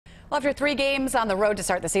Well, after 3 games on the road to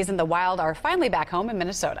start the season, the Wild are finally back home in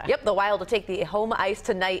Minnesota. Yep, the Wild will take the home ice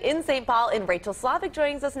tonight in St. Paul, and Rachel Slavik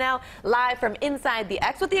joins us now live from inside the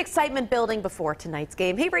X with the excitement building before tonight's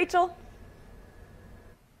game. Hey, Rachel.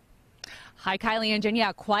 Hi, Kylie and Jen.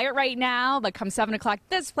 Yeah, quiet right now, but come 7 o'clock,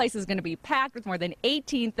 this place is going to be packed with more than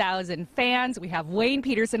 18,000 fans. We have Wayne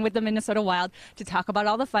Peterson with the Minnesota Wild to talk about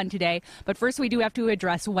all the fun today. But first, we do have to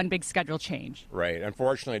address one big schedule change. Right.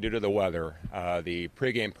 Unfortunately, due to the weather, the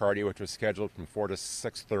pregame party, which was scheduled from 4 to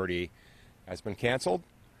 6:30, has been canceled,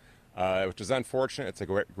 which is unfortunate. It's a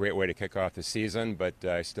great way to kick off the season, but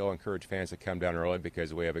I still encourage fans to come down early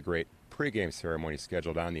because we have a great pregame ceremony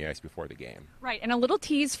scheduled on the ice before the game. Right, and a little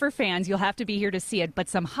tease for fans. You'll have to be here to see it, but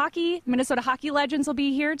some Minnesota hockey legends will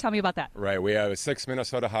be here. Tell me about that. Right, we have 6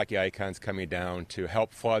 Minnesota hockey icons coming down to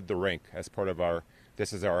help flood the rink as part of our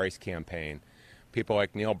This Is Our Ice campaign. People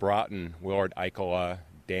like Neil Broughton, Willard Eichela,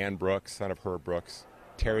 Dan Brooks, son of Herb Brooks,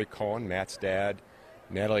 Terry Cohen, Matt's dad,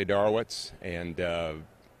 Natalie Darwitz, and I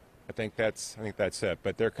think that's it.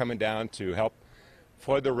 But they're coming down to help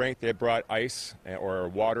flood the rink. They brought ice or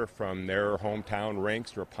water from their hometown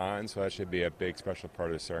rinks or ponds, so that should be a big special part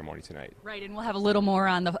of the ceremony tonight. Right, and we'll have a little more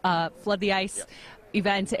on the Flood the Ice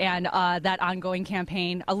event and that ongoing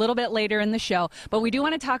campaign a little bit later in the show. But we do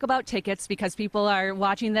want to talk about tickets because people are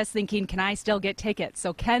watching this thinking, can I still get tickets?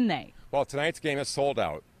 So can they? Well, tonight's game is sold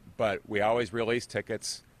out, but we always release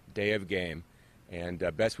tickets day of game. And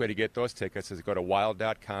the best way to get those tickets is go to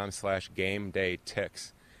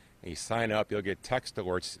wild.com/gamedayticks. And you sign up, you'll get text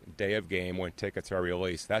alerts day of game when tickets are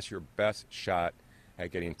released. That's your best shot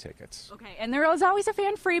at getting tickets. Okay, and there is always a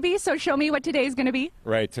fan freebie, so show me what today's going to be.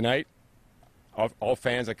 Right, tonight, all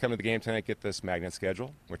fans that come to the game tonight get this magnet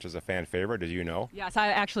schedule, which is a fan favorite, as you know. Yes, I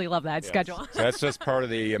actually love that schedule. So that's just part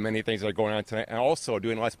of the many things that are going on tonight. And also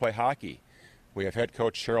doing Let's Play Hockey. We have head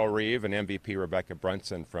coach Cheryl Reeve and MVP Rebecca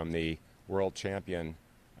Brunson from the world champion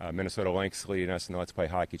Minnesota Lynx leading us in the Let's Play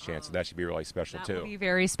Hockey chance, so that should be really special too. That will be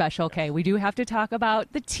very special. Okay, we do have to talk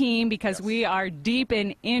about the team because we are deep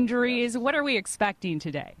in injuries. What are we expecting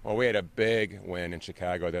today? Well, we had a big win in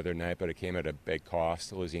Chicago the other night, but it came at a big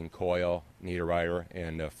cost, losing Coyle, Niederreiter,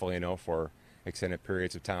 and Foligno for extended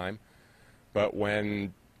periods of time. But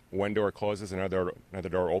when one door closes, another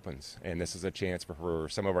door opens, and this is a chance for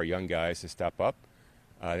some of our young guys to step up.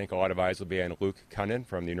 I think a lot of eyes will be on Luke Cunnin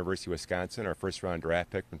from the University of Wisconsin, our first-round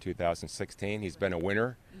draft pick from 2016. He's been a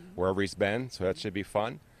winner wherever he's been, so that should be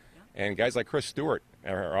fun. And guys like Chris Stewart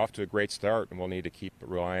are off to a great start, and we'll need to keep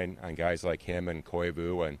relying on guys like him and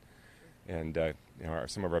Koivu and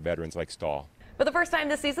some of our veterans like Stahl. For the first time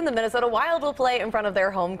this season, the Minnesota Wild will play in front of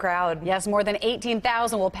their home crowd. Yes, more than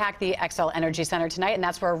 18,000 will pack the XL Energy Center tonight, and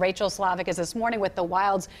that's where Rachel Slavik is this morning with the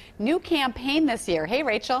Wild's new campaign this year. Hey,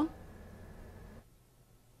 Rachel.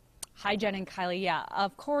 Hi, Jen and Kylie. Yeah,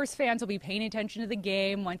 of course, fans will be paying attention to the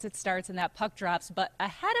game once it starts and that puck drops. But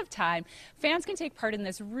ahead of time, fans can take part in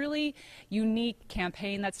this really unique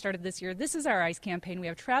campaign that started this year. This is our ice campaign. We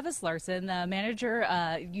have Travis Larson, the manager.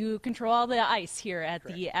 You control all the ice here at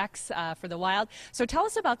the X for the Wild. So tell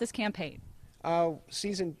us about this campaign.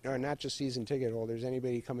 Season, or not just season ticket holders,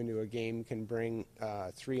 anybody coming to a game can bring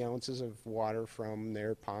 3 ounces of water from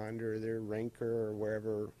their pond or their rink or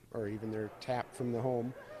wherever, or even their tap from the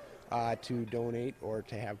home. To donate or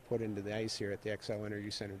to have put into the ice here at the XL Energy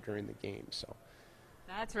Center during the game. So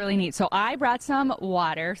that's really neat. So I brought some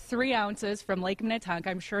water, 3 ounces from Lake Minnetonka.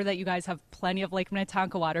 I'm sure that you guys have plenty of Lake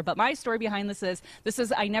Minnetonka water, but my story behind this is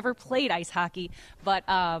I never played ice hockey, but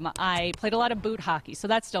I played a lot of boot hockey, so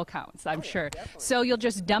that still counts, I'm sure. Definitely. So you'll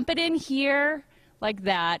just dump it in here like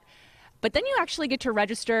that. But then you actually get to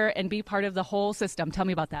register and be part of the whole system. Tell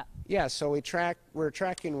me about that. Yeah, so we're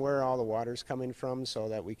tracking where all the water's coming from so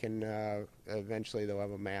that we can eventually they'll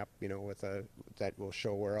have a map, that will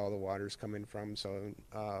show where all the water's coming from. So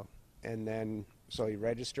and then so you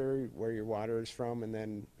register where your water is from, and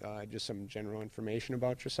then just some general information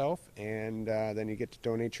about yourself, and then you get to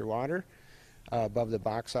donate your water above the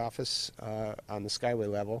box office on the Skyway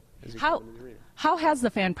level. How has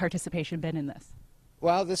the fan participation been in this?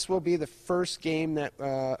 Well, this will be the first game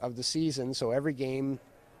of the season, so every game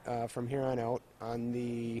from here on out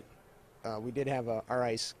we did have our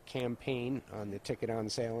ice campaign on the ticket on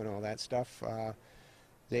sale and all that stuff.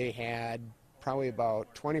 They had probably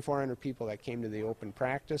about 2,400 people that came to the open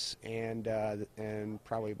practice and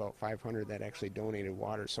probably about 500 that actually donated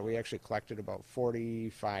water. So we actually collected about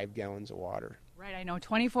 45 gallons of water. Right, I know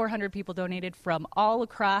 2,400 people donated from all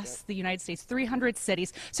across the United States, 300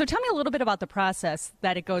 cities. So tell me a little bit about the process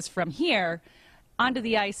that it goes from here onto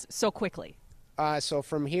the ice so quickly. So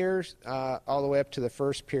from here all the way up to the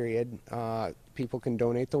first period, people can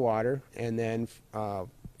donate the water, and then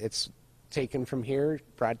it's taken from here,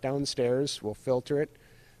 brought downstairs. We'll filter it,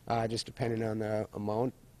 just depending on the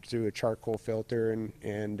amount, through a charcoal filter,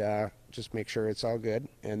 and just make sure it's all good.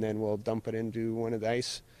 And then we'll dump it into one of the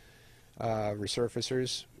ice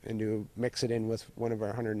resurfacers and mix it in with one of our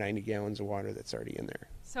 190 gallons of water that's already in there.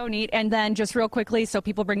 So neat. And then just real quickly, so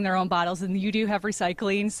people bring their own bottles, and you do have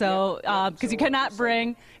recycling, so because you cannot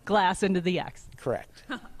bring glass into the X. Correct.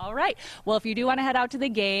 All right. Well, if you do want to head out to the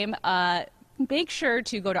game, make sure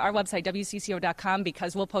to go to our website, WCCO.com,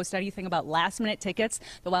 because we'll post anything about last-minute tickets.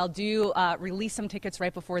 The Wild do release some tickets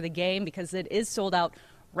right before the game because it is sold out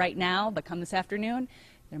right now, but come this afternoon,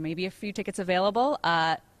 there may be a few tickets available.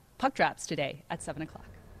 Puck drops today at 7 o'clock.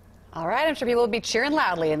 All right, I'm sure people will be cheering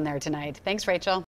loudly in there tonight. Thanks, Rachel.